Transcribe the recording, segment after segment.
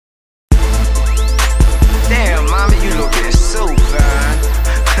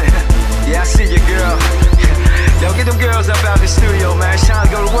them girls up out the studio, man. It's time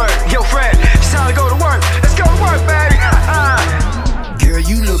to go to work. Yo, Fred, it's time to go to work. Let's go to work, baby. Girl,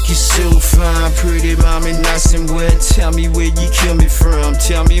 you lookin' so fine, pretty mommy, nice and wet. Tell me where you coming from,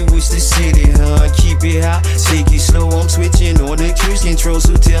 tell me what's the city, huh? Keep it hot, take it slow, I'm switching on the cruise control.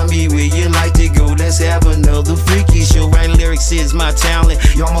 So tell me where you like to go, let's have another freaky show. Writing lyrics is my talent,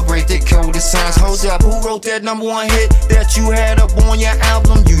 y'all ma break the code of signs. Hold up, who wrote that #1 hit that you had up on your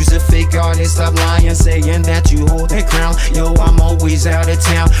album? Use a fake artist, stop lying, saying that you hold that crown. Yo, I'm always out of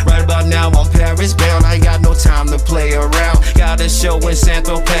town, right about now I'm Paris bound. I ain't got no time to play around, got a show in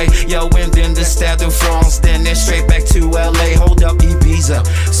Saint-Tropez, yo, and then the Stade de France, then straight back to LA. Hold up, Ibiza,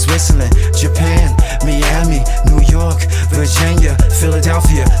 Switzerland, Japan, Miami, New York, Virginia,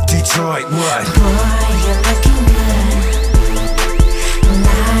 Philadelphia, Detroit. What? Boy, you're looking good,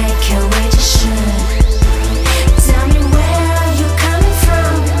 like a way you should. Tell me where you coming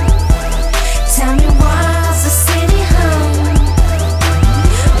from, tell me what's the city home.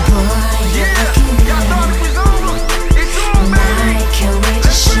 Boy, you're looking good, like a way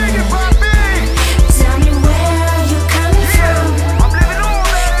you should. Tell me where you coming from,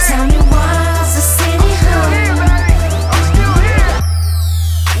 tell me what's the city home.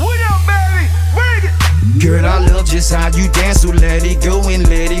 Girl, I love just how you dance, so let it go and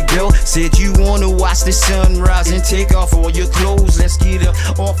let it go. Said you wanna watch the sunrise and take off all your clothes. Let's get up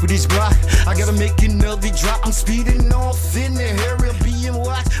off of this block, I gotta make another drop. I'm speeding off in the area, being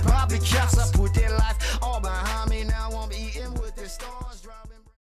watched by the cops. I put